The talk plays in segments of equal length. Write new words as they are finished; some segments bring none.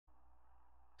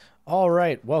All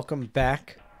right, welcome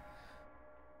back.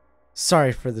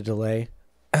 Sorry for the delay.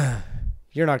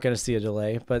 You're not going to see a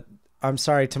delay, but I'm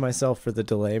sorry to myself for the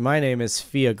delay. My name is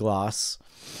Fia Gloss.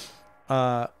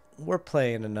 We're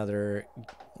playing another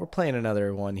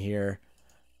one here.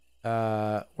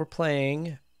 We're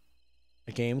playing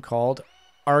a game called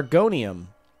Argonium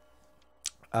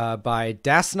by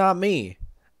Das Not Me.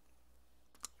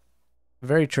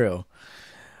 Very true.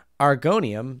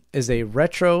 Argonium is a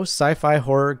retro sci-fi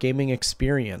horror gaming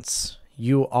experience.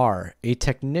 You are a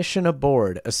technician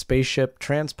aboard a spaceship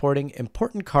transporting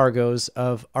important cargoes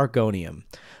of Argonium,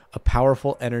 a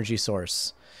powerful energy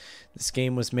source. This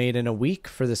game was made in a week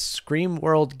for the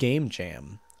SCREAMWORLD Game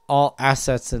Jam. All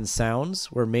assets and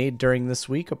sounds were made during this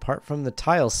week apart from the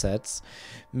tile sets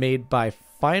made by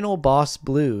Final Boss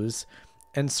Blues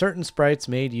and certain sprites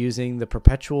made using the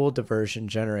Perpetual Diversion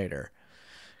Generator.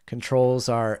 Controls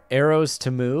are arrows to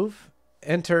move,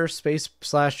 enter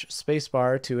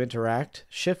spacebar to interact,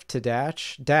 shift to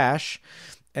dash,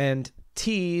 and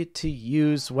T to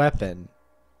use weapon.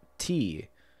 T.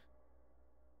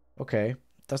 Okay,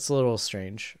 that's a little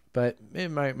strange, but it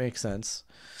might make sense.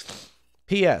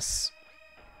 P.S.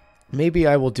 Maybe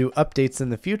I will do updates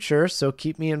in the future, so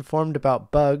keep me informed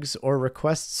about bugs or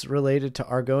requests related to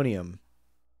Argonium.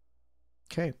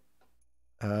 Okay.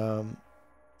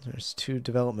 There's 2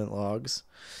 development logs.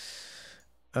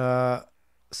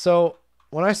 So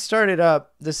when I started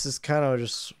up, this is kind of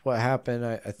just what happened.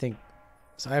 I think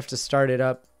so. I have to start it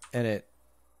up, and it's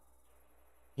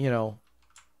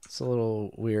a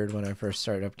little weird when I first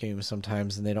start up games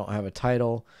sometimes, and they don't have a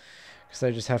title because I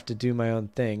just have to do my own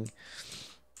thing.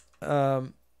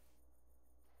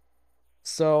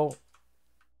 So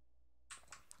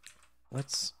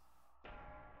it's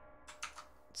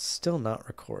still not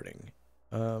recording.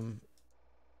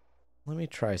 Let me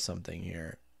try something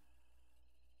here.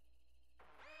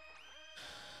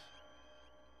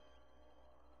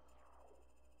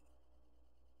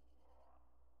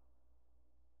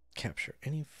 Capture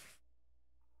any.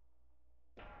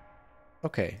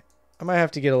 Okay, I might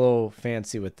have to get a little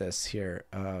fancy with this here.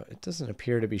 It doesn't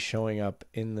appear to be showing up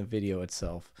in the video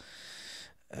itself.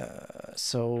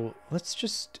 So let's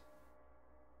just.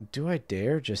 Do I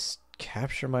dare just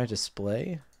capture my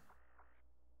display?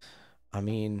 I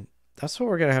mean, that's what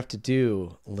we're going to have to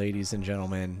do, ladies and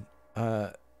gentlemen.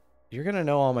 You're going to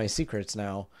know all my secrets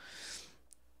now.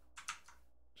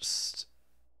 Just...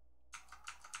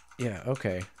 Yeah,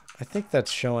 okay. I think that's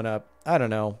showing up. I don't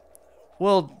know.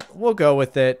 We'll go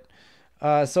with it.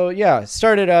 So, yeah,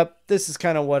 start it up. This is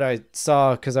kind of what I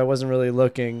saw because I wasn't really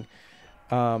looking.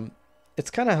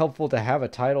 It's kind of helpful to have a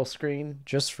title screen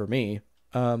just for me.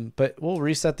 But we'll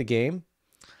reset the game.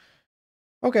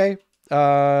 Okay.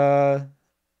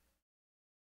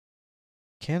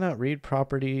 Cannot read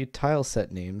property tile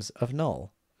set names of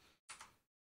null.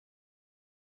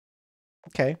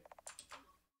 Okay.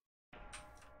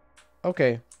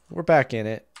 Okay, we're back in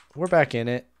it. We're back in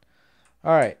it.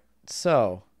 All right,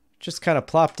 so just kind of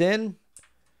plopped in.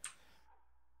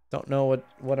 Don't know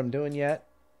what I'm doing yet.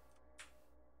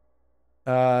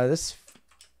 This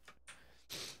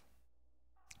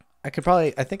I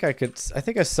think I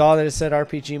saw that it said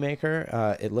RPG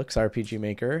Maker. It looks RPG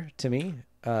Maker to me.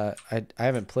 I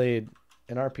haven't played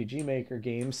an RPG Maker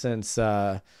game since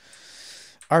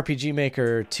RPG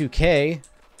Maker 2K.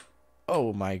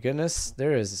 Oh my goodness,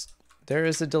 there is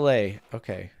a delay.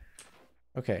 Okay.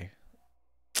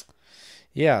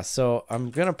 Yeah, so I'm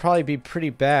gonna probably be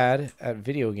pretty bad at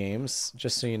video games,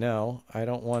 just so you know. I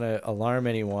don't want to alarm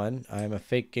anyone. I'm a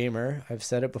fake gamer. I've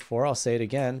said it before. I'll say it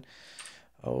again.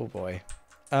 Oh boy.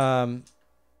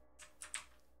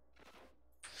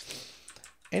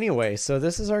 Anyway, so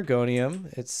this is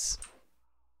Argonium. It's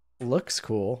looks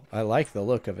cool. I like the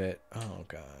look of it. Oh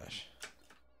gosh.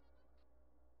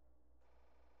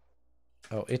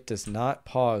 Oh, it does not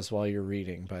pause while you're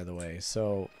reading, by the way.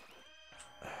 So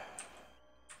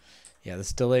yeah,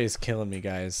 this delay is killing me,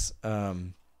 guys.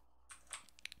 There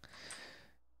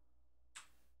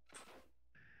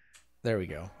we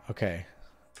go. Okay.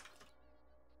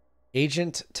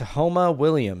 Agent Tahoma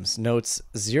Williams notes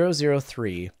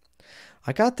 003.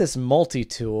 I got this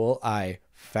multi-tool I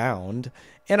found,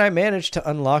 and I managed to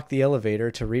unlock the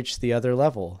elevator to reach the other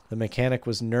level. The mechanic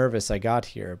was nervous I got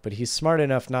here, but he's smart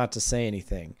enough not to say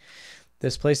anything.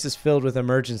 This place is filled with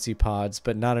emergency pods,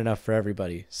 but not enough for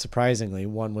everybody. Surprisingly,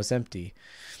 one was empty.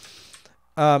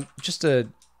 Just a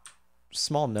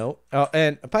small note. Oh,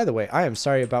 and by the way, I am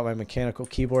sorry about my mechanical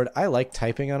keyboard. I like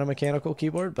typing on a mechanical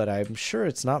keyboard, but I'm sure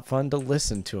it's not fun to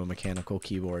listen to a mechanical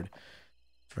keyboard.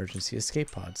 Emergency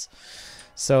escape pods.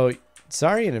 So,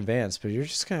 sorry in advance, but you're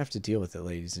just going to have to deal with it,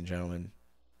 ladies and gentlemen.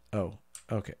 Oh,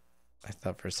 okay. I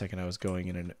thought for a second I was going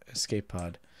in an escape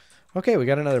pod. Okay, we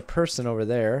got another person over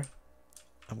there.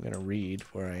 I'm going to read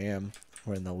where I am.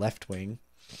 We're in the left wing.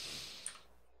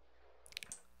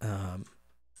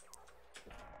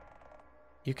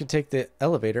 You can take the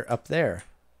elevator up there.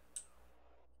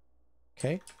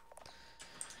 Okay.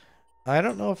 I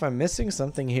don't know if I'm missing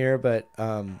something here, but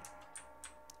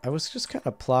I was just kind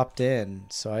of plopped in,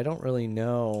 so I don't really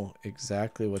know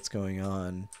exactly what's going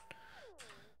on.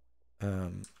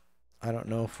 I don't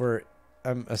know if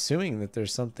I'm assuming that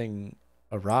there's something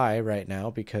awry right now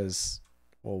because,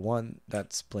 well, one,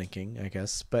 that's blinking, I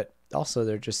guess, but also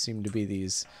there just seem to be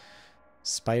these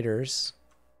spiders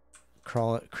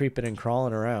creeping and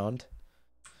crawling around.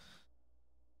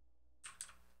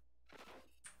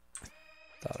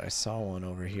 Thought I saw one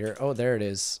over here. Oh, there it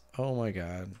is. Oh my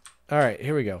god. All right,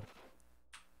 here we go.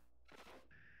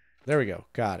 There we go.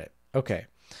 Got it. Okay.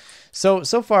 So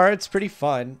far it's pretty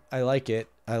fun. I like it.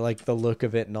 I like the look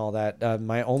of it and all that.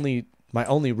 My only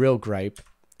real gripe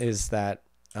is that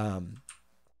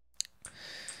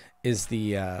is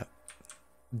the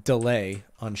delay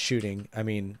on shooting. I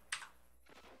mean,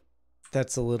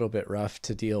 that's a little bit rough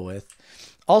to deal with.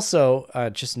 Also,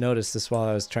 just noticed this while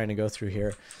I was trying to go through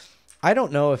here. I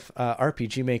don't know if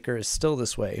RPG Maker is still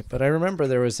this way, but I remember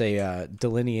there was a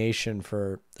delineation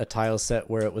for a tile set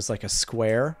where it was like a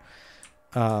square,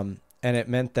 and it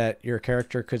meant that your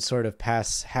character could sort of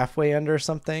pass halfway under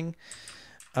something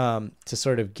to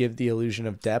sort of give the illusion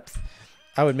of depth.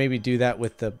 I would maybe do that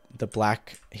with the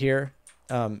black here,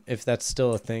 if that's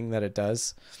still a thing that it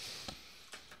does.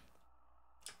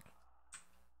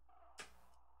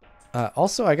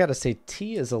 Also, I gotta say,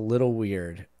 T is a little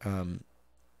weird.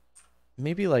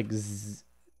 Maybe like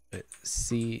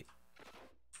C.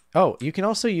 Oh, you can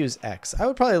also use X. I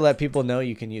would probably let people know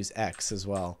you can use X as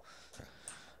well.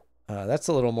 That's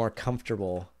a little more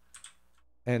comfortable.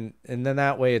 And then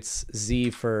that way it's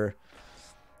Z for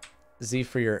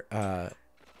your there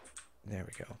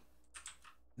we go.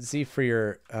 Z for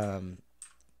your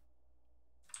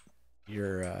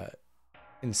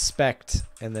inspect,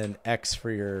 and then X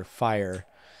for your fire.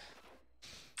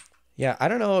 Yeah, I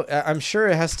don't know. I'm sure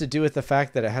it has to do with the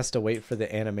fact that it has to wait for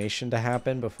the animation to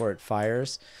happen before it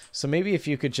fires. So maybe if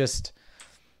you could just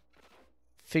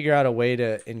figure out a way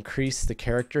to increase the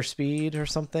character speed or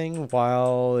something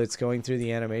while it's going through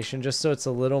the animation, just so it's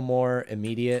a little more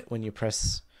immediate when you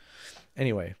press.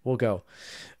 Anyway, we'll go.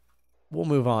 We'll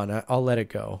move on. I'll let it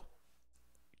go.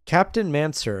 Captain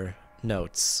Manser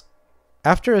notes,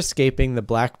 after escaping the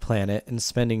Black Planet and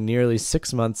spending nearly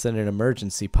 6 months in an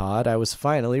emergency pod, I was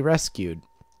finally rescued.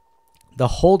 The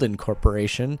Holden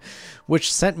Corporation,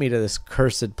 which sent me to this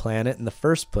cursed planet in the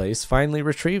first place, finally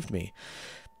retrieved me.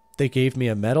 They gave me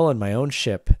a medal and my own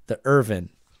ship, the Irvin.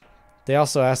 They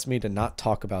also asked me to not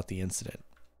talk about the incident.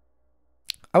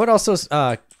 I would also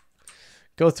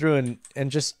go through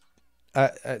and just...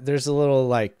 there's a little,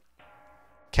 like,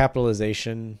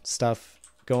 capitalization stuff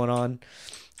going on.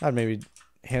 I'd maybe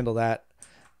handle that.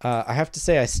 I have to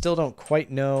say I still don't quite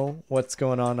know what's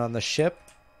going on the ship.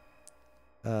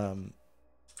 I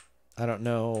don't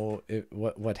know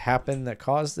what happened that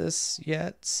caused this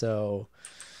yet, so...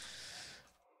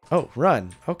 Oh,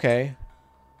 run. Okay.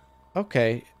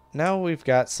 Okay. Now we've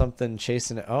got something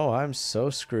chasing it. Oh, I'm so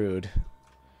screwed.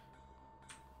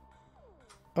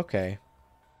 Okay.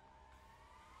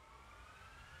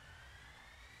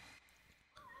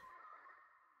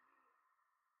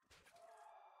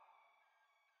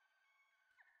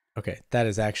 Okay, that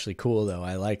is actually cool though.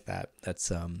 I like that.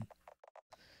 That's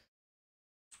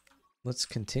let's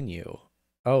continue.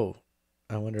 Oh,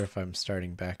 I wonder if I'm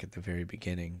starting back at the very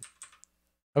beginning.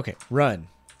 Okay, run.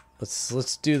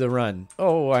 Let's do the run.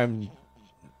 Oh, I'm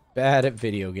bad at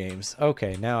video games.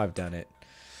 Okay, now I've done it.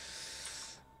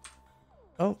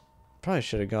 Oh, probably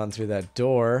should have gone through that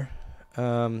door.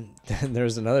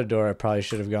 There's another door I probably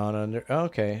should have gone under.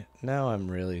 Okay, now I'm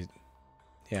really...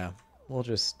 Yeah, we'll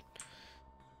just...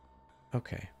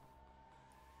 Okay.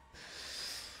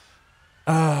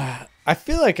 I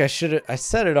feel like I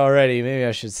said it already. Maybe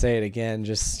I should say it again.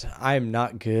 Just, I'm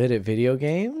not good at video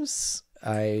games.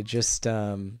 I just,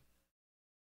 I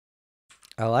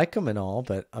like them and all,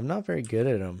 but I'm not very good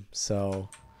at them. So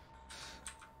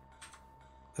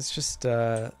let's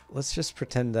just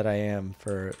pretend that I am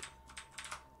for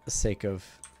the sake of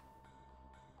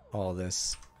all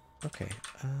this. Okay.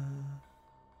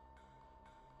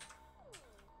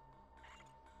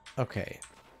 Okay.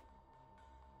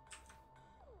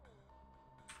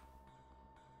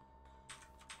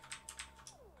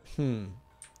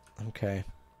 Okay.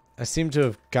 I seem to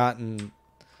have gotten...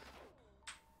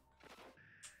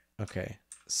 Okay.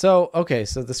 So, okay,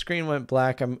 so the screen went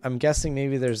black. I'm guessing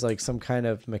maybe there's like some kind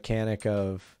of mechanic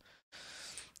of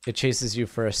it chases you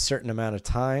for a certain amount of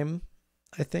time,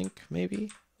 I think, maybe.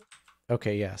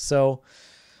 Okay, yeah. So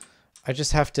I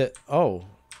just have to, oh,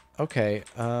 okay.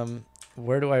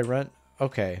 Where do I run?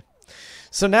 Okay.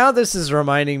 So now this is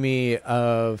reminding me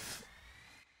of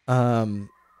kind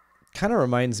of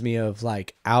reminds me of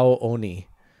like Ao Oni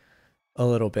a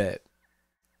little bit.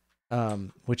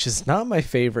 Which is not my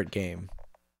favorite game.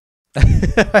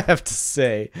 I have to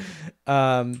say.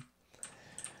 But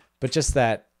just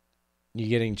that you're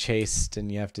getting chased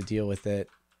and you have to deal with it.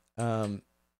 And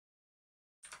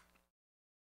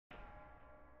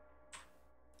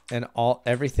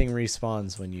everything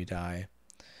respawns when you die,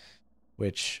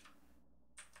 which,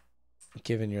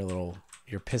 given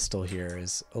your pistol here,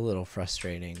 is a little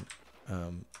frustrating.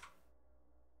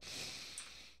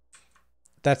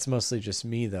 That's mostly just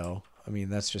me, though. I mean,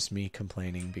 that's just me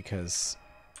complaining because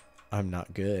I'm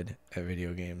not good at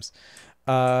video games.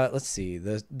 Let's see,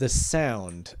 the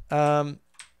sound. I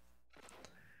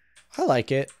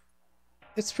like it.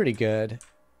 It's pretty good.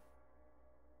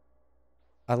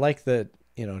 I like the,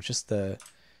 just the.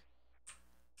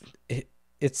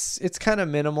 It's kind of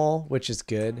minimal, which is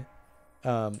good.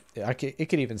 It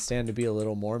could even stand to be a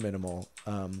little more minimal,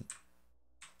 and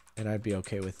I'd be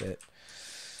okay with it.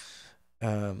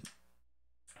 I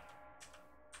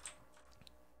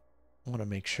want to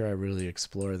make sure I really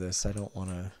explore this. I don't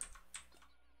want to.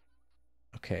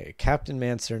 Okay, Captain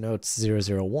Manser notes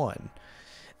 001.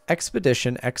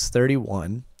 Expedition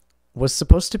X-31 was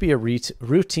supposed to be a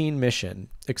routine mission,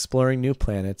 exploring new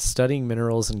planets, studying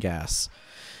minerals and gas.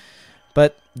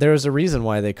 But there was a reason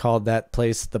why they called that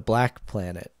place the Black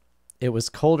Planet. It was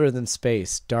colder than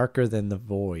space, darker than the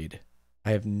void.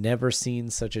 I have never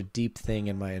seen such a deep thing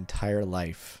in my entire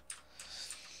life.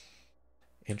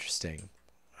 Interesting.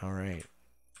 All right.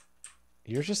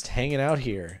 You're just hanging out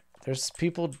here. There's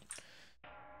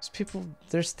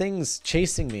things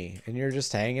chasing me, and you're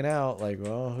just hanging out like,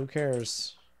 well, who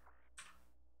cares?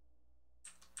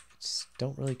 Just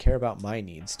don't really care about my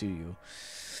needs, do you?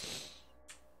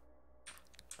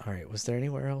 All right, was there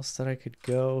anywhere else that I could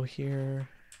go here?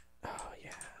 Oh,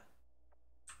 yeah.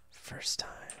 First time.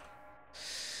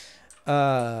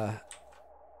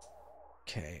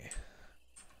 Okay.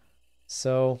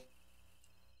 So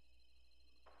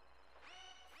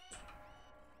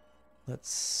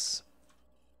is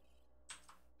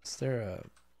there a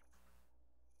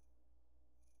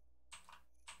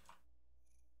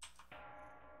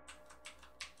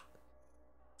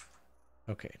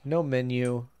okay, no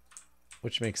menu,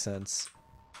 which makes sense.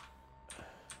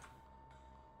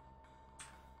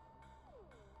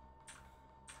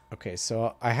 Okay,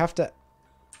 so I have to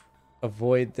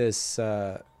avoid this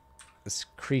this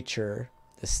creature,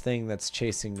 this thing that's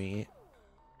chasing me.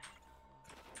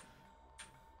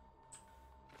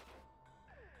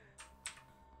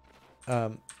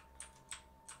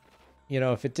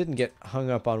 If it didn't get hung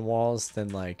up on walls, then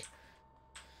like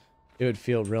it would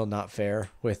feel real not fair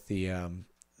with the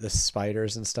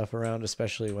spiders and stuff around,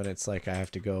 especially when it's like I have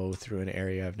to go through an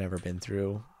area I've never been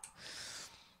through.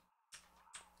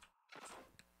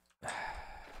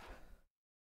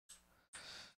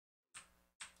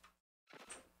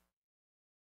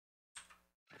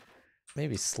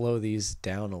 Maybe slow these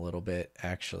down a little bit,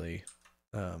 actually.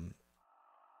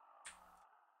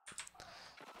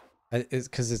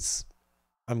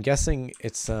 I'm guessing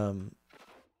it's an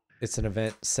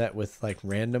event set with like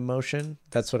random motion.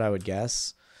 That's what I would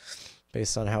guess,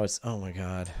 based on how it's. Oh my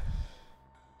god.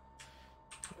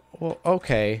 Well,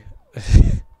 okay.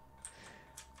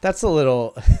 That's a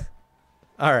little.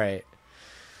 All right.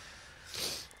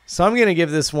 So I'm gonna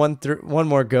give this one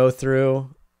more go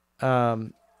through.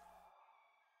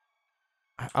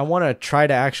 I want to try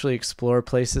to actually explore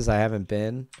places I haven't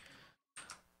been.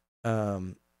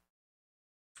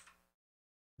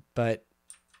 But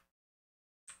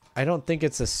I don't think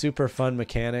it's a super fun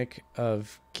mechanic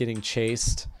of getting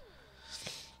chased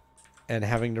and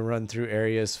having to run through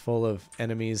areas full of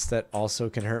enemies that also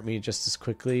can hurt me just as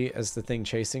quickly as the thing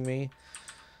chasing me.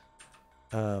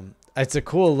 It's a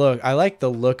cool look. I like the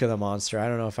look of the monster. I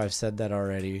don't know if I've said that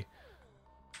already.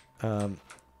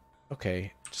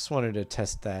 Okay, just wanted to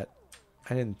test that.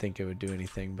 I didn't think it would do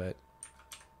anything, but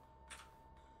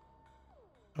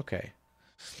okay.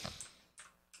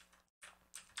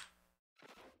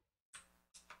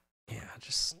 Yeah,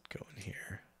 just go in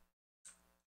here.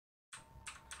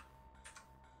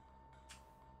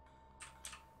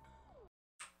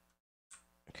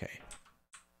 Okay.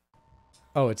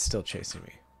 Oh, it's still chasing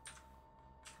me.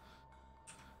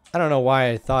 I don't know why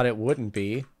I thought it wouldn't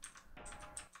be.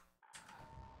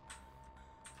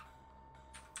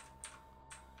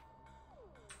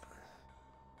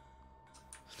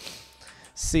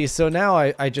 See, so now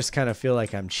I just kind of feel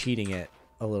like I'm cheating it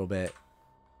a little bit.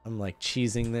 I'm like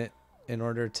cheesing it in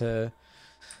order to...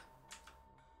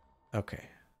 Okay.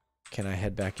 Can I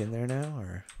head back in there now,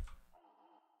 or...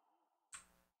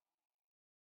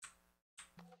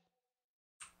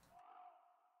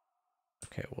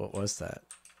 Okay, what was that?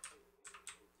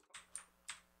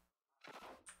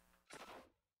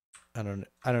 I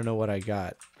don't know what I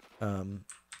got.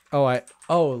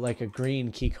 Oh, like a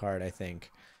green key card, I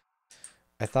think.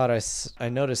 I thought I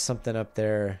noticed something up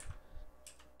there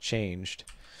changed.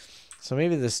 So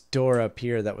maybe this door up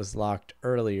here that was locked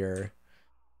earlier.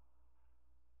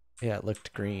 Yeah, it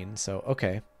looked green. So,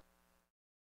 okay.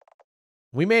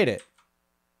 We made it.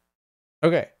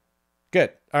 Okay.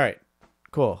 Good. All right.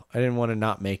 Cool. I didn't want to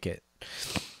not make it.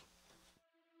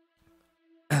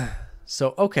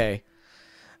 So, okay.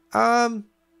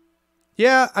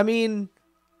 Yeah, I mean,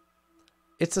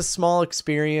 it's a small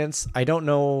experience. I don't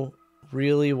know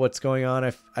really what's going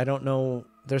on. I don't know.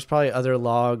 There's probably other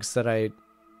logs that I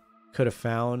could have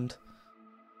found.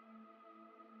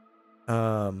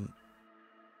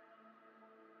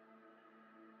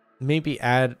 Maybe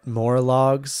add more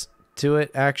logs to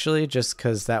it, actually, just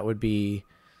because that would be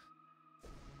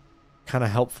kind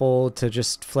of helpful to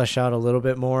just flesh out a little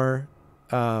bit more.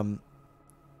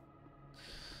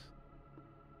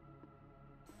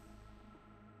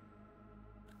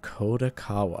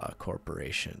 Kodakawa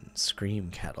Corporation Scream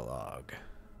Catalog.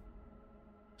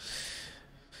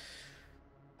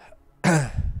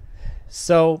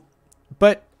 So,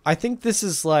 but I think this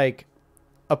is like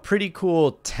a pretty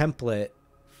cool template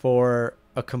for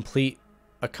a complete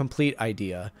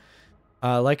idea.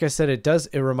 Like I said,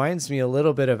 it reminds me a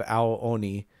little bit of Ao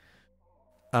Oni,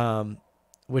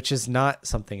 which is not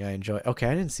something I enjoy. Okay,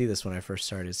 I didn't see this when I first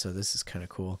started, so this is kind of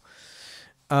cool.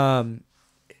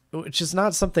 Which is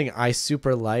not something I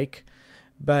super like,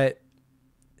 but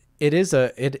it is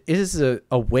a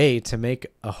way to make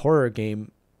a horror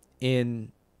game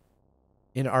in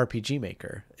RPG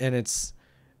Maker, and it's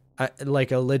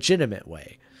like a legitimate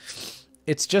way.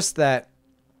 It's just that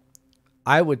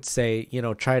I would say, you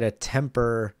know, try to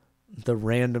temper the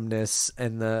randomness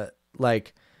and the,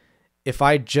 like, if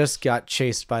I just got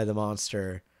chased by the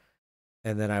monster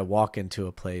and then I walk into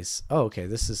a place, oh, okay,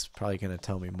 this is probably going to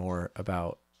tell me more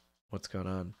about what's going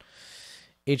on.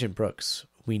 Agent Brooks,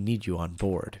 we need you on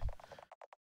board.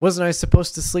 Wasn't I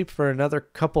supposed to sleep for another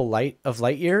couple light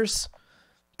years?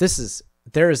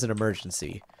 There is an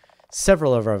emergency.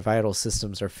 Several of our vital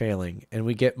systems are failing, and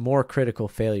we get more critical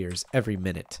failures every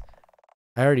minute.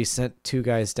 I already sent 2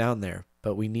 guys down there,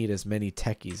 but we need as many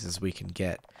techies as we can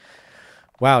get.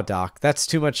 Wow, Doc, that's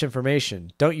too much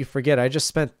information. Don't you forget, I just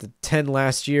spent the 10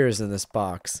 last years in this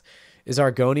box. Is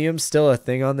Argonium still a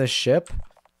thing on this ship?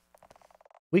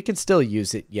 We can still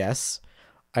use it, yes.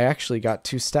 I actually got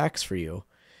 2 stacks for you.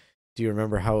 Do you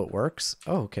remember how it works?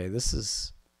 Oh, okay, this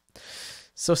is...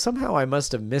 So somehow I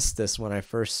must have missed this when I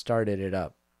first started it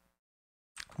up.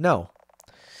 No.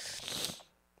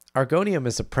 Argonium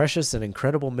is a precious and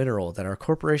incredible mineral that our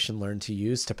corporation learned to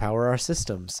use to power our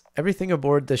systems. Everything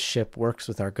aboard this ship works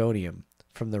with Argonium,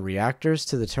 from the reactors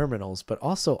to the terminals, but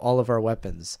also all of our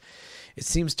weapons. It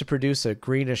seems to produce a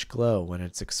greenish glow when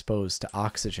it's exposed to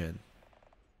oxygen.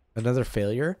 Another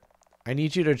failure? I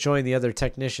need you to join the other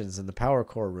technicians in the power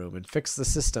core room and fix the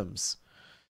systems.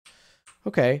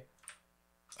 Okay.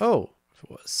 Oh,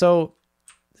 so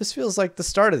this feels like the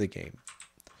start of the game.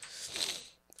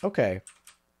 Okay.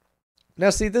 Now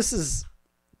see, this is...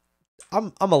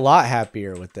 I'm a lot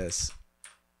happier with this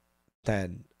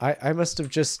than... I must have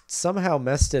just somehow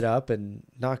messed it up and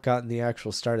not gotten the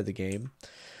actual start of the game.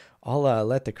 I'll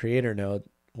let the creator know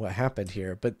what happened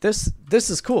here. But this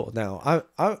is cool now.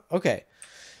 I'm okay.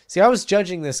 See, I was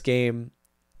judging this game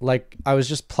like I was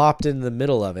just plopped in the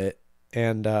middle of it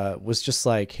and was just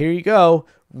like, here you go,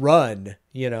 run,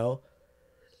 you know?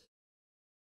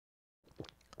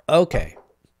 Okay.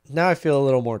 Now I feel a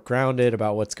little more grounded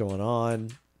about what's going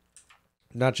on.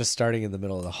 Not just starting in the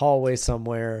middle of the hallway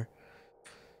somewhere.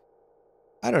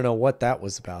 I don't know what that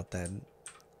was about then.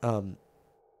 I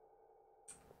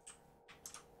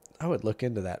would look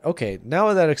into that. Okay,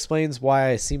 now that explains why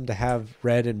I seem to have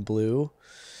red and blue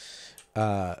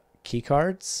key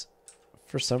cards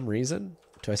for some reason.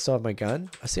 Do I still have my gun?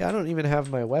 See, I don't even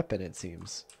have my weapon, it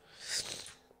seems.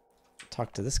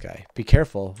 Talk to this guy. Be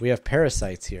careful. We have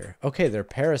parasites here. Okay, they're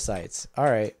parasites. All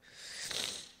right.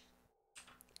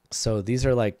 So these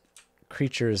are like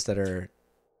creatures that are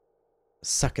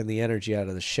sucking the energy out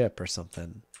of the ship or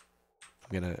something.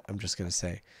 I'm just gonna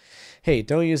say, hey,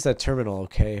 don't use that terminal,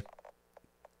 okay?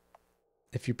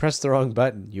 If you press the wrong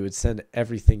button, you would send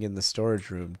everything in the storage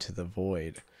room to the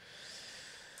void.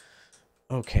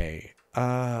 Okay.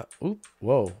 Oop.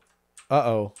 Whoa.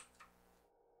 Uh-oh.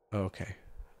 Okay.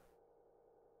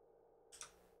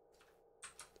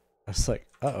 I was like,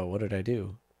 uh-oh, what did I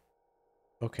do?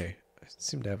 Okay. I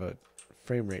seem to have a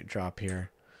frame rate drop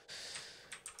here.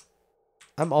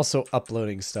 I'm also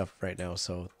uploading stuff right now,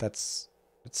 so it's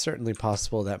certainly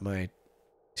possible that my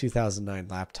 2009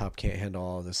 laptop can't handle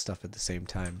all this stuff at the same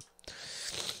time.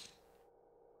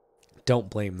 Don't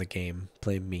blame the game.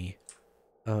 Blame me.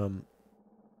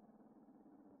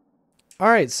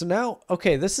 Alright, so now,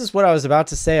 okay, this is what I was about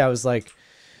to say. I was like,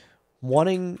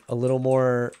 wanting a little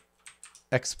more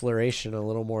exploration, a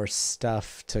little more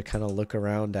stuff to kind of look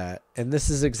around at. And this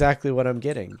is exactly what I'm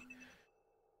getting.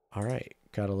 Alright,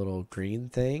 got a little green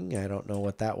thing. I don't know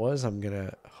what that was. I'm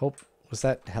gonna hope... Was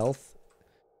that health?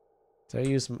 Did I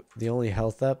use the only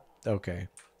health up? Okay,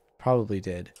 probably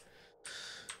did.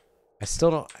 I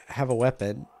still don't have a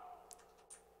weapon.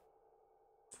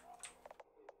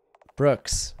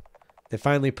 Brooks, they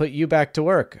finally put you back to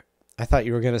work. I thought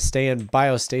you were going to stay in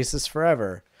biostasis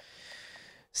forever.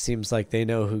 Seems like they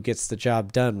know who gets the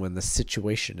job done when the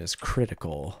situation is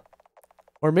critical.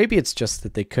 Or maybe it's just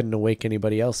that they couldn't awake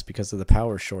anybody else because of the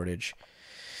power shortage.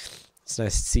 It's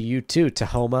nice to see you too,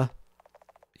 Tahoma.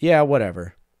 Yeah,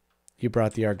 whatever. You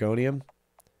brought the Argonium?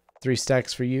 3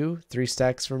 stacks for you, 3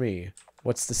 stacks for me.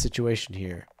 What's the situation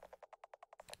here?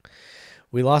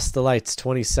 We lost the lights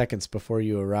 20 seconds before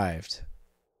you arrived.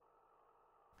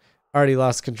 Already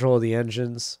lost control of the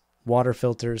engines, water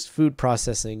filters, food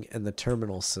processing, and the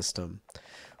terminal system.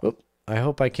 Oop, I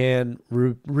hope I can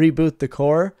reboot the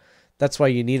core. That's why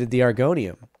you needed the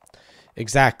Argonium.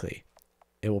 Exactly.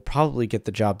 It will probably get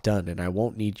the job done, and I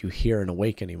won't need you here and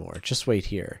awake anymore. Just wait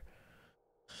here.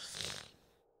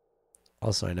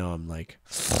 Also, I know I'm like...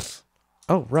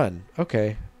 Oh, run.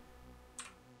 Okay.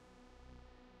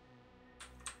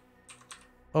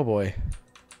 Oh boy.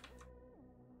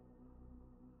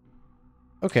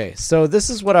 Okay, so this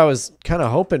is what I was kind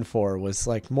of hoping for, was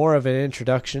like more of an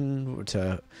introduction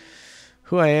to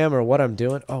who I am or what I'm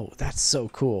doing. Oh, that's so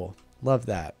cool. Love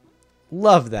that.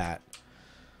 Love that.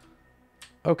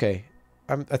 Okay.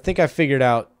 I think I figured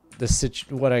out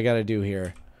what I got to do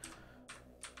here.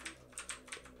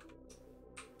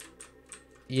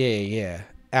 Yeah.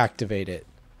 Activate it.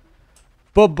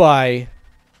 Bye-bye.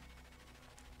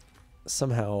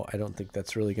 Somehow, I don't think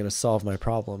that's really going to solve my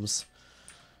problems.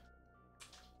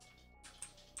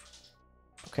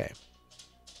 Okay.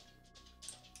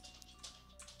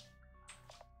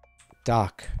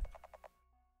 Doc.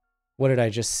 What did I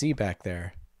just see back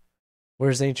there?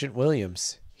 Where's Ancient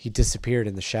Williams? He disappeared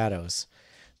in the shadows.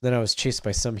 Then I was chased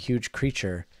by some huge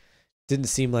creature. Didn't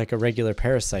seem like a regular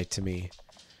parasite to me.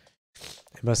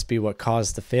 It must be what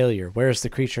caused the failure. Where's the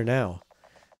creature now?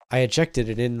 I ejected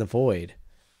it in the void,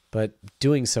 but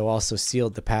doing so also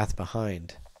sealed the path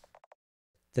behind.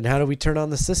 Then how do we turn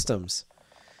on the systems?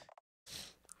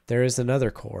 There is another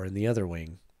core in the other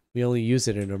wing. We only use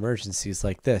it in emergencies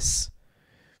like this.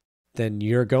 Then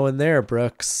you're going there,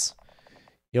 Brooks.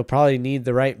 You'll probably need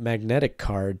the right magnetic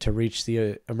card to reach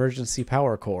the emergency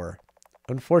power core.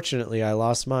 Unfortunately, I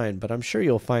lost mine, but I'm sure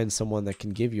you'll find someone that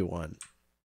can give you one.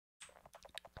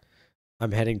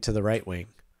 I'm heading to the right wing.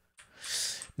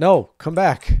 No, come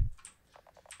back.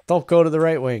 Don't go to the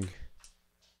right wing.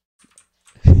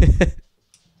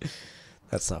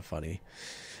 That's not funny.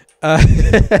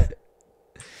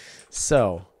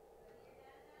 So.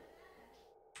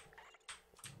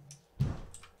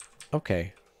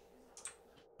 Okay.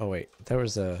 Oh, wait. There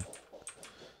was a...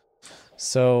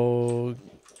 So...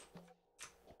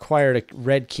 Acquired a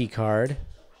red key card.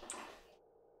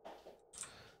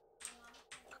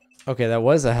 Okay, that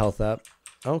was a health up.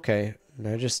 Okay.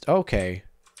 Now just... Okay.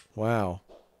 Wow.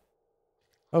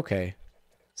 Okay.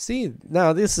 See,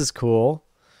 now this is cool.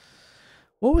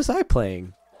 What was I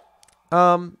playing?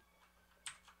 Oh,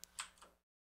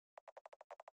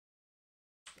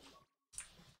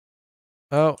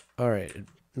 alright. It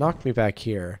knocked me back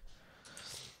here.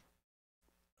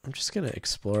 I'm just gonna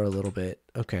explore a little bit.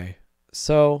 Okay.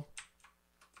 So...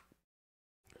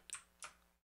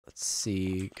 Let's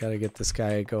see. Gotta get this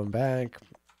guy going back.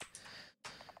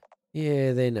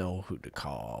 Yeah, they know who to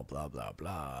call. Blah, blah,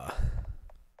 blah.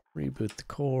 Reboot the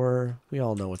core. We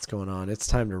all know what's going on. It's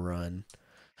time to run.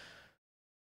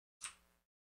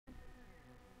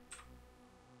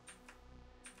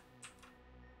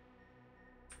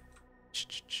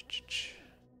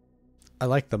 I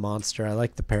like the monster. I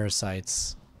like the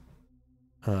parasites.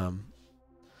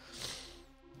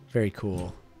 Very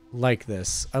cool. Like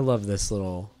this. I love this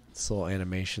little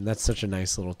animation. That's such a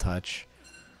nice little touch.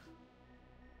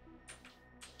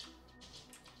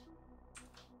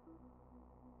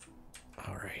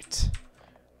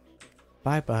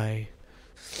 Bye-bye.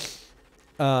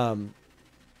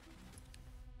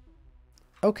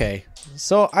 Okay,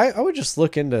 so I would just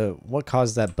look into what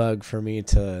caused that bug for me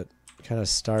to kind of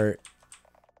start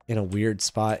in a weird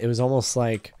spot. It was almost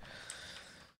like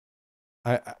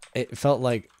it felt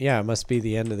like, yeah, it must be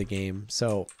the end of the game.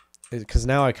 So, because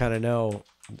now I kind of know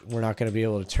we're not going to be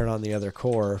able to turn on the other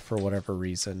core for whatever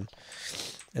reason.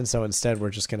 And so instead we're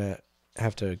just going to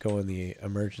have to go in the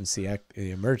emergency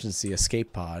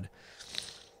escape pod.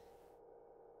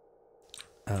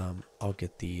 I'll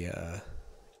get the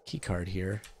key card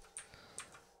here.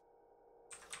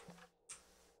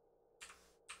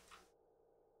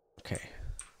 Okay.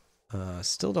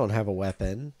 Still don't have a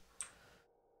weapon.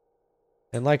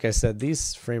 And like I said,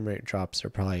 these frame rate drops are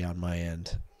probably on my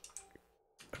end.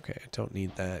 Okay, I don't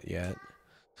need that yet.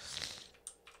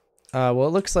 Well,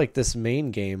 it looks like this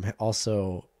main game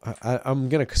also... I'm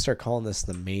going to start calling this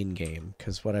the main game,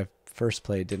 because what I first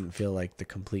played didn't feel like the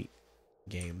complete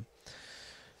game.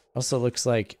 Also looks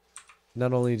like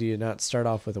not only do you not start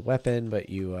off with a weapon, but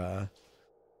you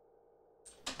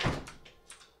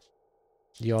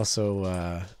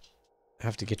also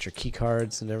have to get your key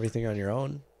cards and everything on your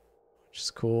own, which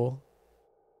is cool.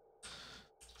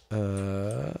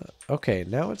 Okay,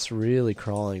 now it's really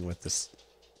crawling with this.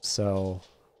 So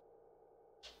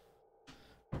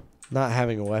not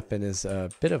having a weapon is a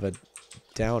bit of a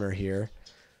downer here.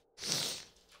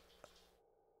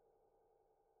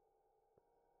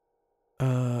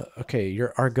 Okay,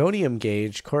 your Argonium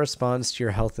gauge corresponds to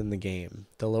your health in the game.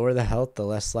 The lower the health, the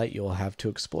less light you will have to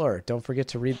explore. Don't forget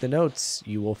to read the notes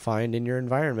you will find in your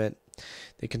environment.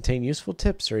 They contain useful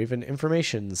tips or even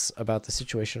informations about the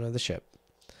situation of the ship.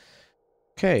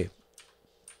 Okay.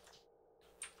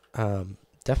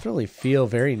 Definitely feel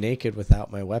very naked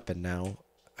without my weapon now.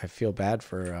 I feel bad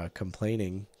for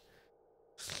complaining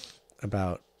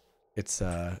about its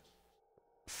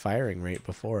firing rate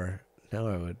before. Now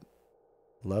I would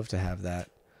love to have that.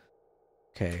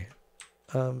 Okay.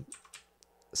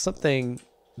 Something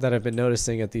that I've been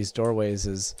noticing at these doorways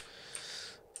is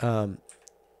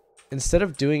instead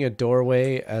of doing a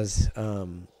doorway as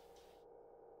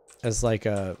like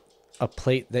a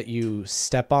plate that you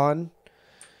step on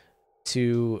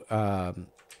to oh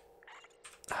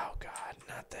god,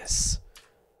 not this.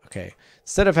 Okay.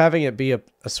 Instead of having it be a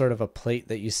sort of a plate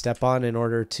that you step on in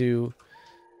order to...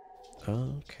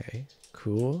 Okay.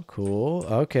 Cool, cool.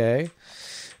 Okay.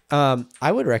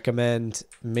 I would recommend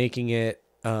making it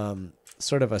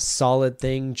sort of a solid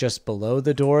thing just below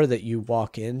the door that you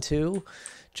walk into.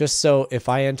 Just so if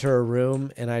I enter a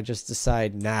room and I just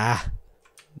decide, nah,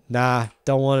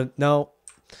 don't want to, no,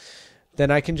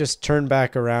 then I can just turn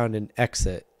back around and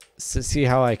exit. So see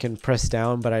how I can press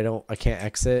down, but I can't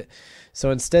exit.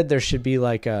 So instead there should be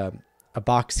like a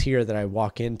box here that I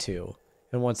walk into.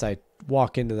 And once I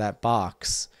walk into that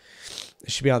box, it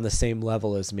should be on the same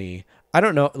level as me. I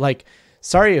don't know, like,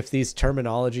 sorry if these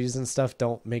terminologies and stuff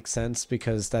don't make sense,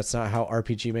 because that's not how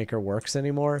RPG Maker works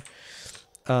anymore.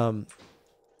 And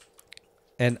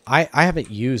I haven't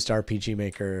used RPG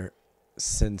Maker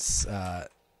since,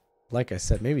 like I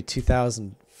said, maybe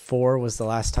 2004 was the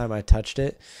last time I touched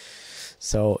it.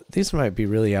 So these might be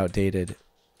really outdated.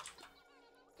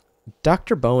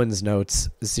 Dr. Bowen's notes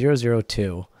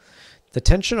 002. The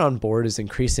tension on board is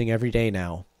increasing every day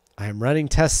now. I am running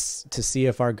tests to see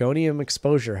if Argonium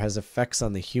exposure has effects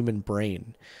on the human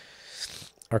brain.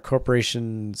 Our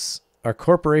corporation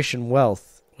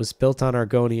wealth was built on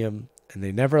Argonium, and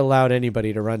they never allowed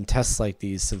anybody to run tests like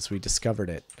these since we discovered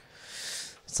it.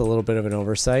 It's a little bit of an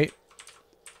oversight.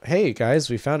 Hey guys,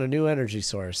 we found a new energy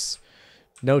source.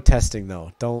 No testing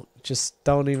though. Don't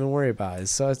even worry about it.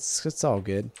 So it's all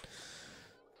good.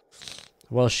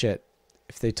 Well shit.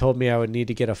 If they told me I would need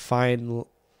to get a fine...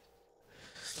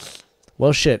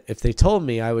 Well shit, if they told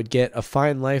me I would get a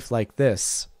fine life like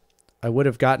this, I would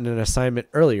have gotten an assignment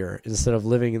earlier instead of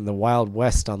living in the Wild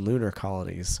West on lunar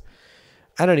colonies.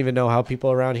 I don't even know how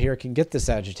people around here can get this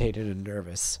agitated and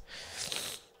nervous.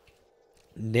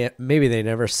 Maybe they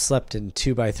never slept in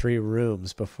 2x3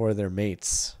 rooms before with their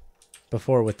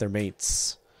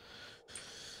mates.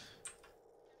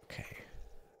 Okay.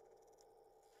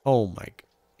 Oh my...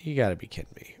 You gotta be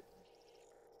kidding me.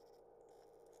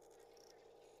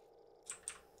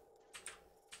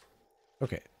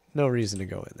 Okay, no reason to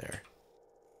go in there.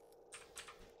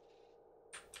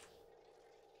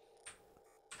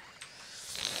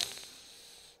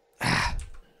 Ah,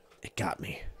 it got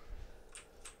me.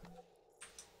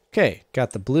 Okay, got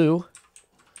the blue.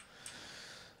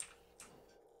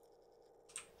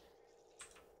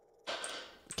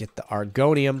 Get the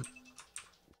Argonium.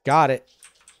 Got it.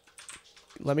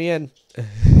 Let me in.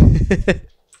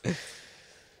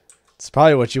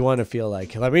 probably what you want to feel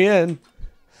like. Let me in.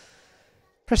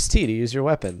 Press T to use your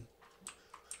weapon.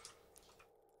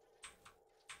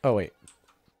 Oh, wait.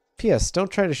 P.S. Don't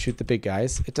try to shoot the big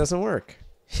guys. It doesn't work.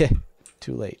 Yeah.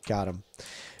 Too late. Got him.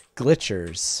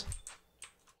 Glitchers.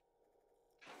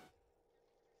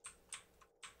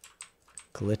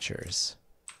 Glitchers.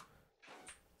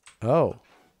 Oh.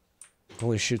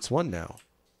 Only shoots one now.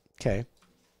 Okay.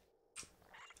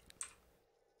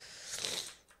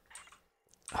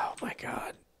 Oh my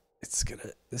god. It's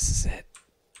gonna... This is it.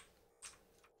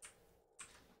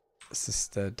 Is this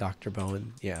the Dr.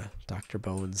 Bowen? Yeah, Dr.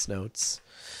 Bowen's notes.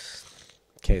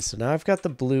 Okay, so now I've got the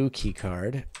blue key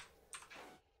card.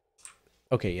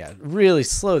 Okay, yeah, really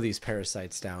slow these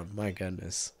parasites down. My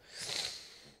goodness.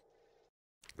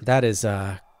 That is,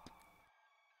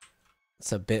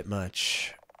 it's a bit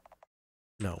much.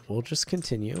 No, we'll just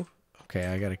continue. Okay,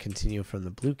 I gotta continue from the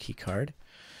blue key card.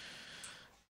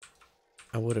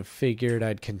 I would have figured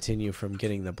I'd continue from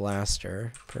getting the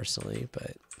blaster, personally,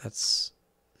 but that's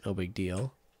no big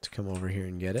deal to come over here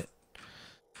and get it.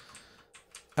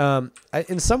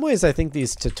 In some ways, I think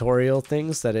these tutorial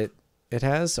things that it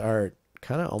has are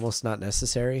kind of almost not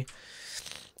necessary,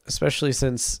 especially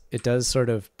since it does sort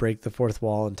of break the fourth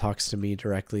wall and talks to me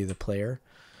directly, the player.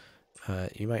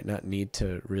 You might not need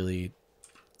to really...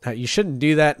 you shouldn't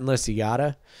do that unless you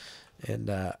gotta, and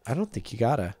I don't think you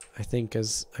gotta. I think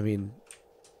you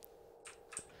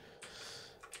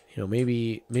know,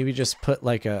 maybe just put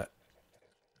like a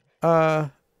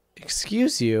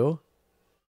excuse you.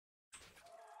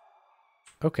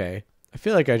 Okay. I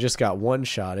feel like I just got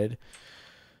one-shotted.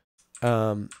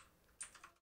 Alright.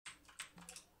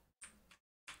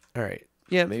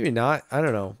 Yeah, maybe not. I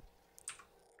don't know.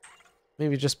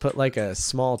 Maybe just put like a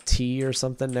small T or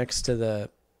something next to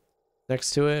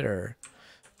it, or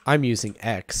I'm using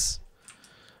X.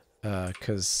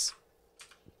 'Cause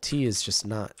T is just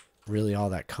not really all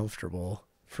that comfortable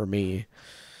for me.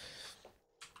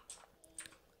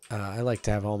 I like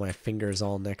to have all my fingers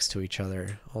all next to each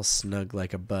other, all snug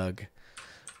like a bug.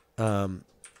 Well,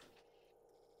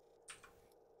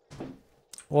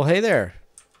 hey there.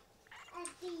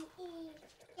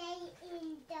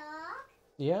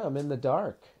 Yeah, I'm in the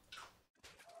dark.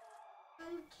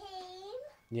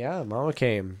 Yeah, Mama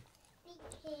came.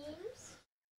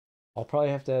 I'll probably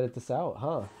have to edit this out,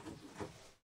 huh?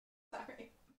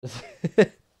 Sorry.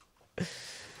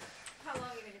 How long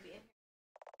are you going to be in?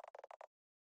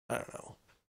 I don't know.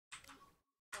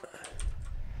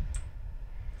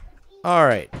 All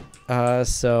right.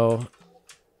 So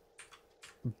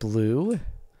blue.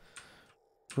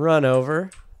 Run over.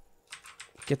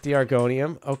 Get the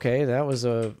Argonium. Okay, that was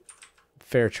a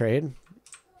fair trade.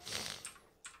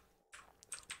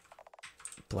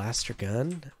 Blaster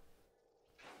gun.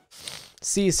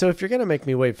 See, so if you're going to make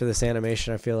me wait for this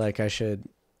animation, I feel like I should...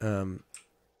 I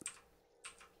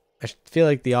feel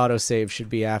like the autosave should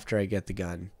be after I get the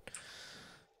gun.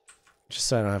 Just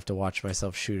so I don't have to watch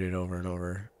myself shoot it over and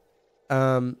over.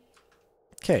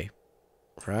 Okay.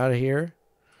 We're out of here.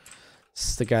 This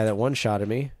is the guy that one-shotted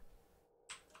me.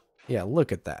 Yeah,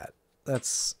 look at that.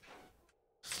 That's...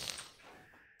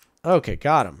 Okay,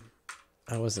 got him.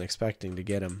 I wasn't expecting to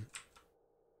get him.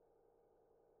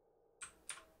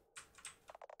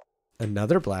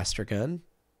 Another blaster gun.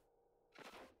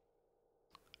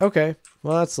 Okay,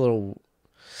 well that's a little...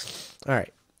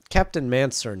 Alright, Captain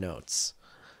Manser notes.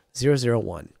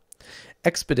 001.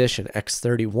 Expedition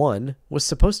X-31 was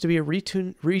supposed to be a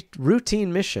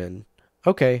routine mission.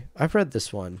 Okay, I've read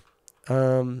this one.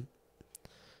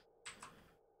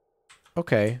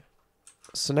 Okay,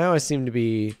 so now I seem to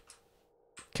be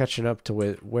catching up to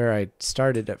where I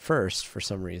started at first for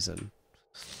some reason.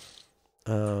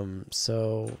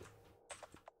 So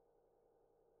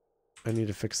I need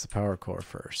to fix the power core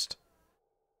first.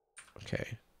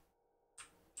 Okay.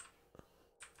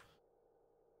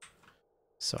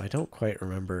 So I don't quite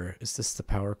remember. Is this the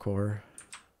power core?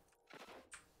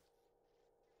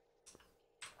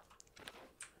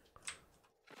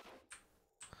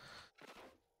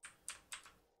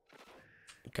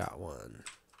 Got one.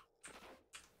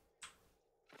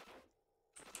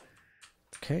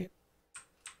 Okay.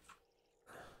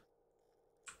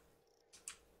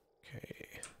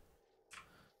 Okay.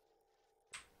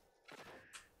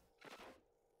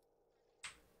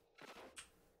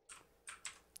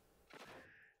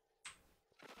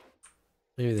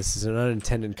 Maybe this is an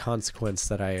unintended consequence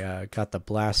that I got the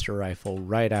blaster rifle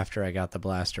right after I got the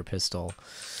blaster pistol.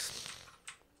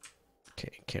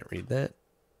 Okay, can't read that.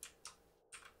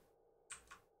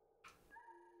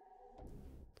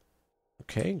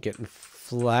 Okay, getting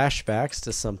flashbacks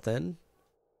to something.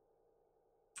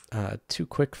 too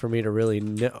quick for me to really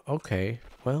know. Okay,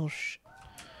 well,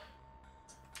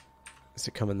 is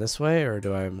it coming this way, or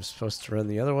do I'm supposed to run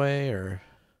the other way, or?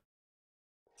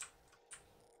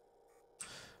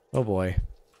 Oh boy.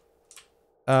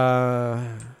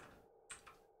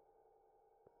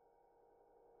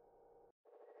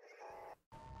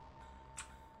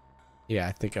 Yeah,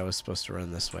 I think I was supposed to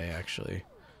run this way, actually.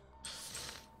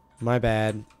 My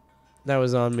bad. That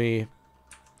was on me.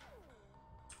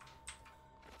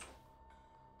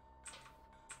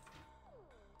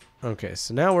 Okay,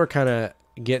 so now we're kind of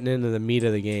getting into the meat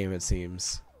of the game, it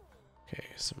seems. Okay,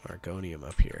 some Argonium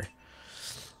up here.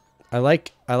 I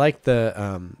like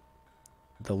the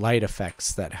light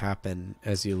effects that happen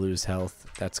as you lose health.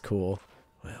 That's cool.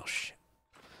 Well, shit.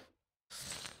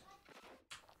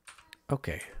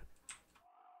 Okay.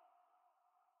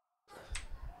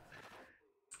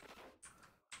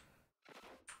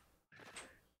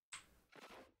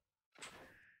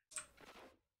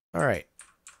 All right.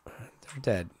 They're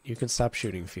dead. You can stop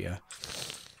shooting, Fia.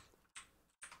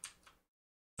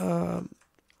 All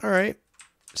right.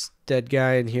 Just dead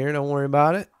guy in here. Don't worry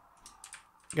about it.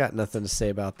 Got nothing to say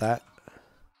about that.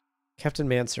 Captain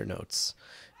Manser notes.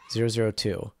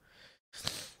 002.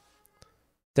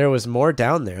 There was more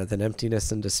down there than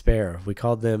emptiness and despair. We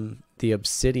called them the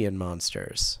obsidian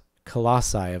monsters.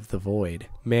 Colossi of the void.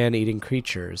 Man-eating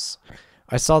creatures.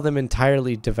 I saw them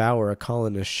entirely devour a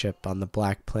colonist ship on the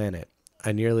Black Planet.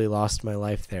 I nearly lost my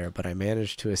life there, but I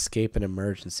managed to escape in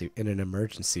an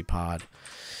emergency pod.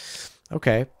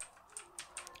 Okay.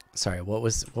 Sorry, what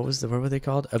were they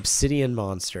called? Obsidian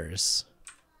monsters.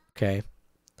 Okay.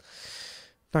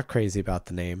 Not crazy about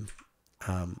the name.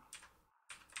 Oh.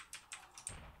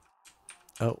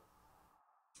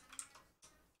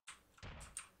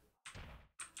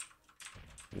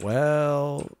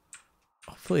 Well,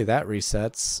 hopefully that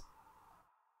resets.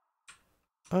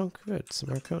 Oh, good. Some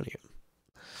Argonium.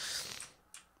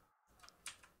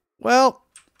 Well.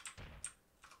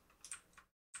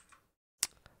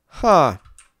 Huh.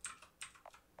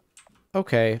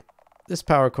 Okay. This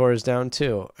power core is down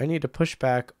too. I need to push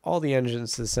back all the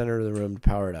engines to the center of the room to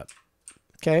power it up.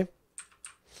 Okay.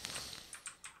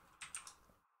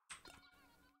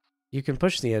 You can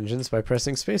push the engines by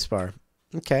pressing spacebar.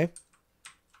 Okay.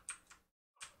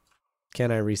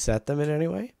 Can I reset them in any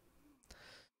way?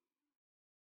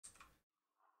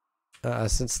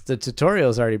 Since the tutorial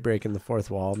is already breaking the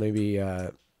fourth wall, maybe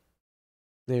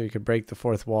we could break the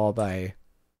fourth wall by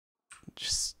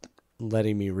just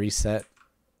letting me reset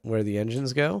where the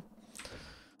engines go.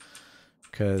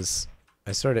 Because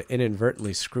I sort of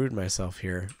inadvertently screwed myself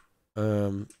here.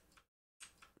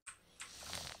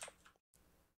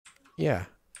 Yeah.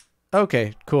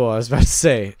 Okay, cool. I was about to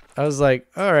say. I was like,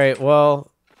 all right,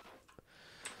 well,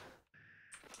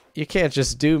 you can't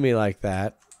just do me like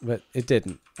that. But it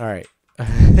didn't. All right.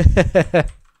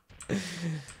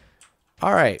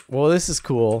 All right. Well, this is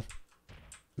cool.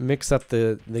 Mix up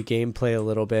the gameplay a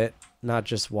little bit. Not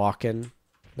just walking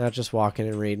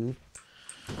and reading.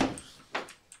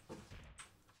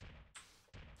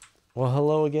 Well,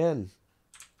 hello again.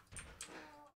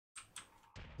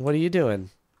 What are you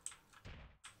doing?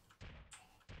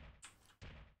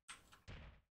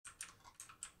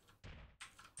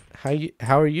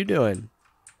 How are you doing?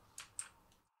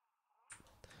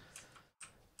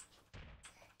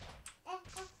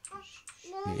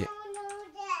 Yeah.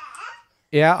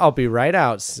 Yeah, I'll be right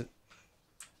out.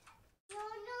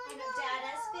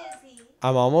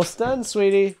 I'm almost done,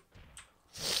 sweetie.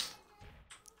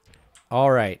 All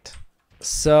right.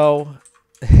 So,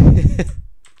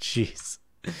 jeez.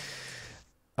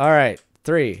 All right,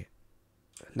 3.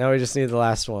 Now we just need the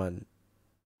last one.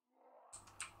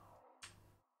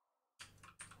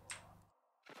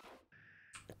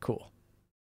 Cool.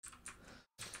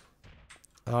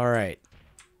 All right.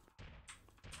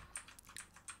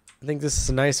 I think this is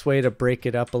a nice way to break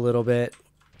it up a little bit.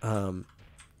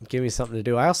 Give me something to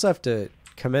do. I also have to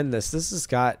commend this. This has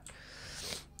got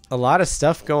a lot of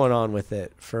stuff going on with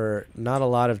it for not a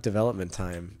lot of development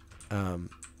time.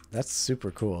 That's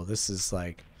super cool. This is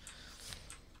like,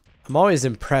 I'm always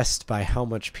impressed by how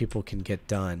much people can get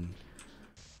done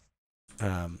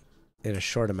in a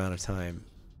short amount of time.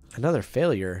 Another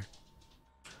failure.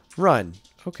 Run.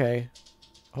 Okay.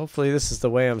 Hopefully this is the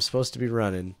way I'm supposed to be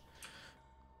running.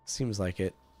 Seems like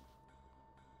it.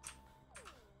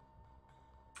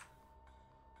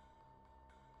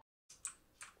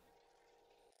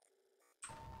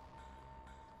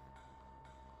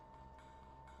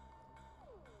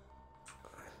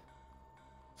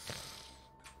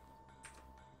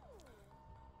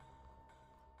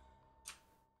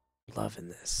 Loving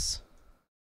this.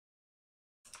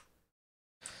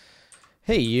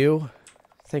 Hey, you.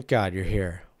 Thank God you're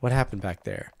here. What happened back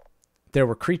there? There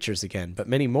were creatures again, but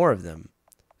many more of them.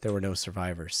 There were no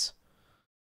survivors.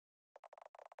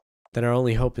 Then our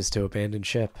only hope is to abandon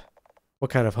ship.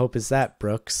 What kind of hope is that,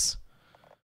 Brooks?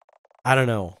 I don't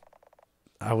know.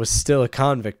 I was still a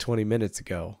convict 20 minutes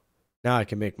ago. Now I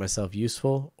can make myself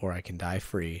useful, or I can die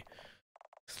free.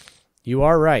 You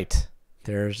are right.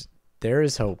 There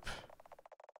is hope,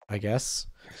 I guess.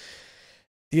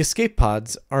 The escape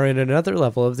pods are in another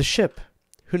level of the ship.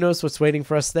 Who knows what's waiting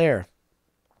for us there?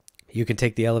 You can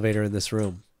take the elevator in this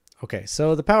room. Okay,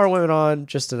 so the power went on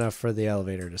just enough for the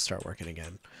elevator to start working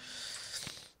again.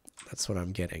 That's what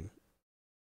I'm getting.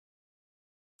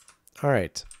 All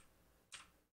right.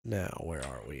 Now, where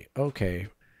are we? Okay.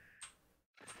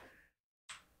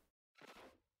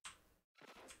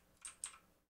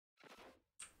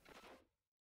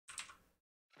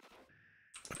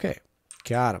 Okay,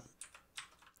 got him.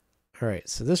 All right,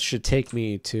 so this should take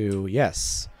me to,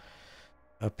 yes,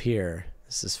 up here.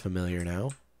 This is familiar now.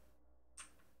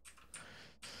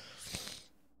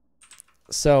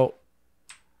 So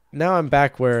now I'm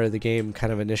back where the game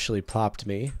kind of initially plopped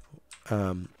me.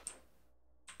 I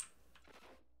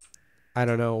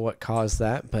don't know what caused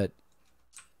that, but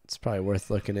it's probably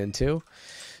worth looking into.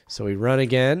 So we run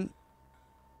again.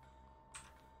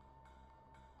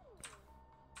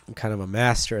 I'm kind of a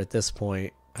master at this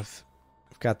point. I've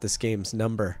got this game's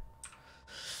number.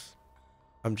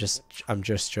 I'm just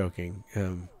joking.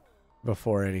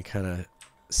 Before any kind of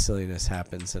silliness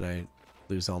happens and I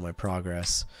lose all my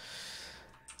progress.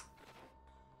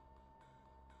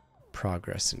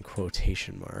 Progress in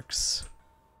quotation marks.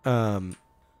 All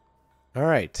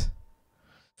right.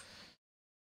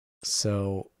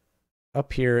 So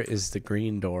up here is the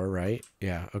green door, right?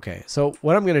 Yeah, okay. So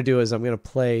what I'm going to do is I'm going to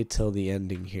play till the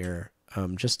ending here,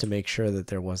 just to make sure that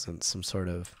there wasn't some sort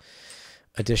of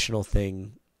additional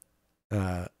thing.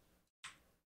 Okay,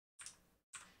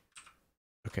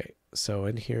 so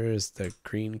in here is the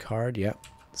green card. Yep.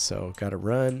 So got to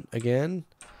run again.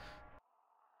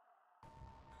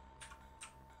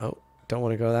 Oh, don't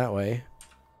want to go that way.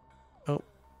 Oh,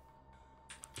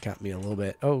 got me a little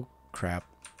bit. Oh, crap.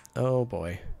 Oh,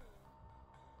 boy.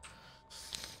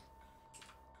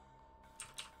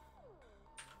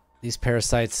 These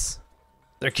parasites,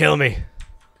 they're killing me.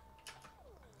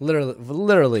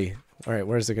 Literally. All right,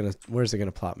 where's it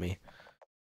gonna plop me?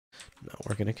 No,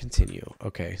 we're gonna continue.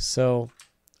 Okay, so,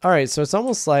 all right, so it's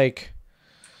almost like,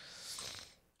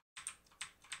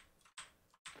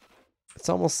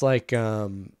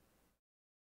 so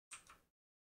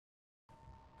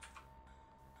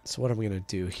what I'm gonna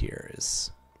do here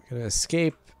is I'm gonna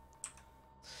escape,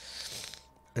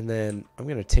 and then I'm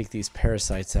gonna take these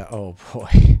parasites out. Oh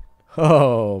boy.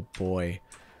 Oh boy.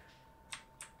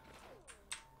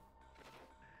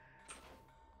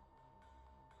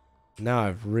 Now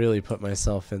I've really put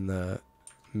myself in the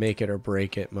make it or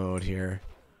break it mode here.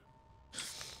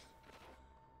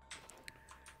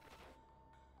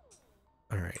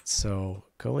 All right, so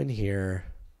go in here,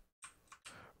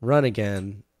 run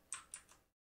again.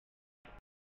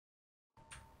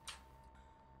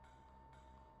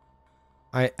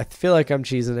 I feel like I'm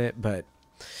cheesing it, but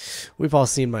we've all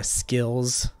seen my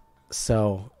skills.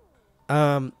 So,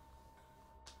 again,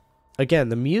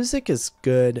 the music is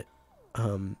good.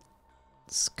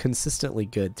 It's consistently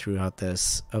good throughout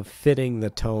this, of fitting the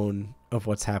tone of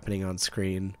what's happening on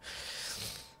screen.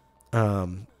 I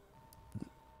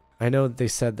know they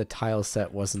said the tile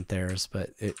set wasn't theirs, but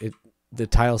the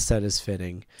tile set is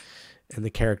fitting, and the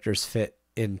characters fit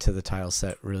into the tile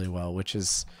set really well, which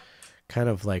is kind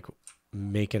of like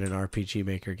making an RPG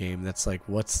Maker game. That's like,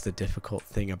 what's the difficult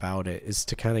thing about it, is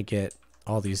to kind of get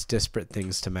all these disparate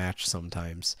things to match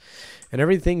sometimes, and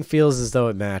everything feels as though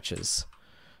it matches.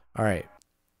 All right,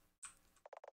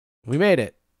 we made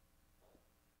it.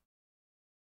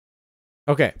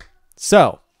 Okay,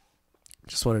 so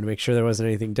just wanted to make sure there wasn't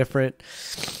anything different.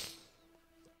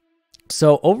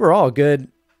 So overall good.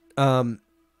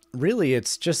 Really,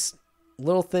 it's just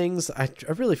little things. I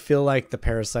really feel like the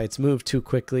parasites move too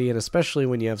quickly, and especially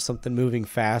when you have something moving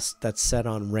fast that's set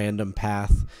on random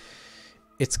path,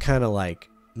 it's kind of like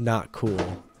not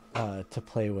cool to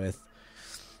play with.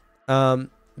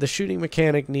 The shooting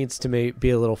mechanic needs to be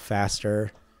a little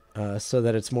faster, so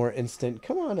that it's more instant.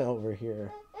 Come on over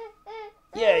here.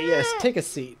 Yeah, yes, take a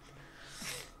seat.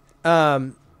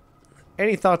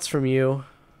 Any thoughts from you?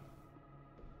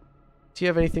 Do you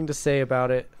have anything to say about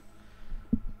it?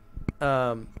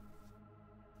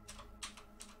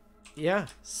 Yeah,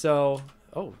 so,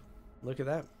 oh, look at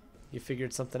that. You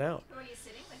figured something out. Who are you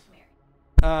sitting with,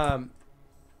 Mary?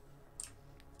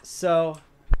 So,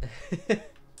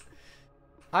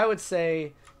 I would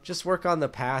say just work on the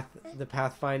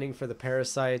pathfinding for the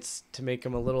parasites to make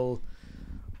them a little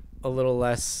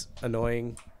less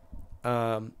annoying.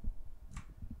 But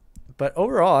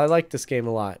overall, I like this game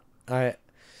a lot.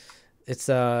 It's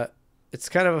kind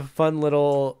of a fun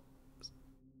little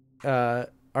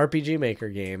RPG Maker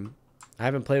game. I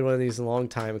haven't played one of these in a long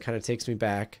time. It kind of takes me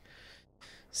back.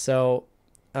 So,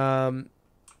 yeah,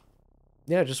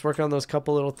 just work on those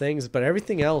couple little things, but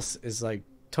everything else is like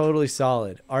totally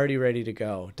solid, already ready to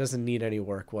go. Doesn't need any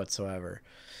work whatsoever.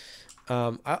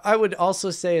 I would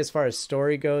also say, as far as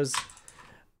story goes,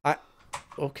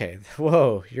 okay,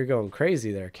 whoa, you're going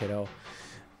crazy there, kiddo.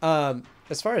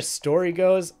 As far as story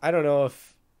goes, I don't know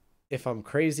if I'm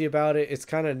crazy about it. It's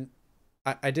kind of,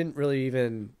 I didn't really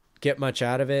even get much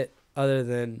out of it other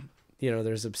than,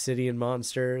 there's obsidian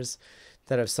monsters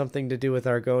that have something to do with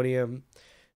Argonium.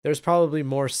 There's probably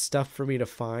more stuff for me to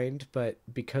find, but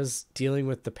because dealing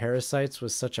with the parasites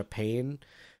was such a pain,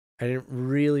 I didn't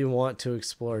really want to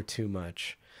explore too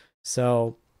much.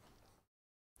 So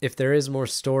if there is more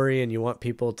story and you want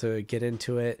people to get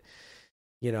into it,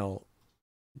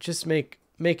 just make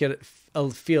it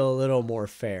feel a little more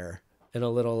fair and a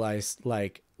little less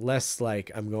like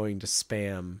I'm going to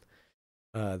spam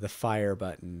the fire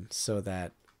button so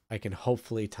that I can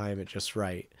hopefully time it just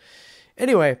right.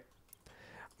 Anyway,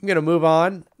 I'm gonna move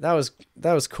on. That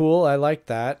was cool. I like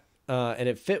that, and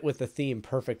it fit with the theme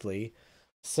perfectly.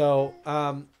 So,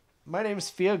 my name's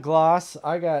Fia Gloss.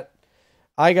 I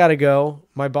gotta go.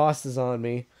 My boss is on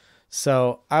me,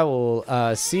 so I will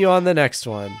see you on the next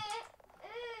one.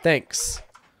 Thanks.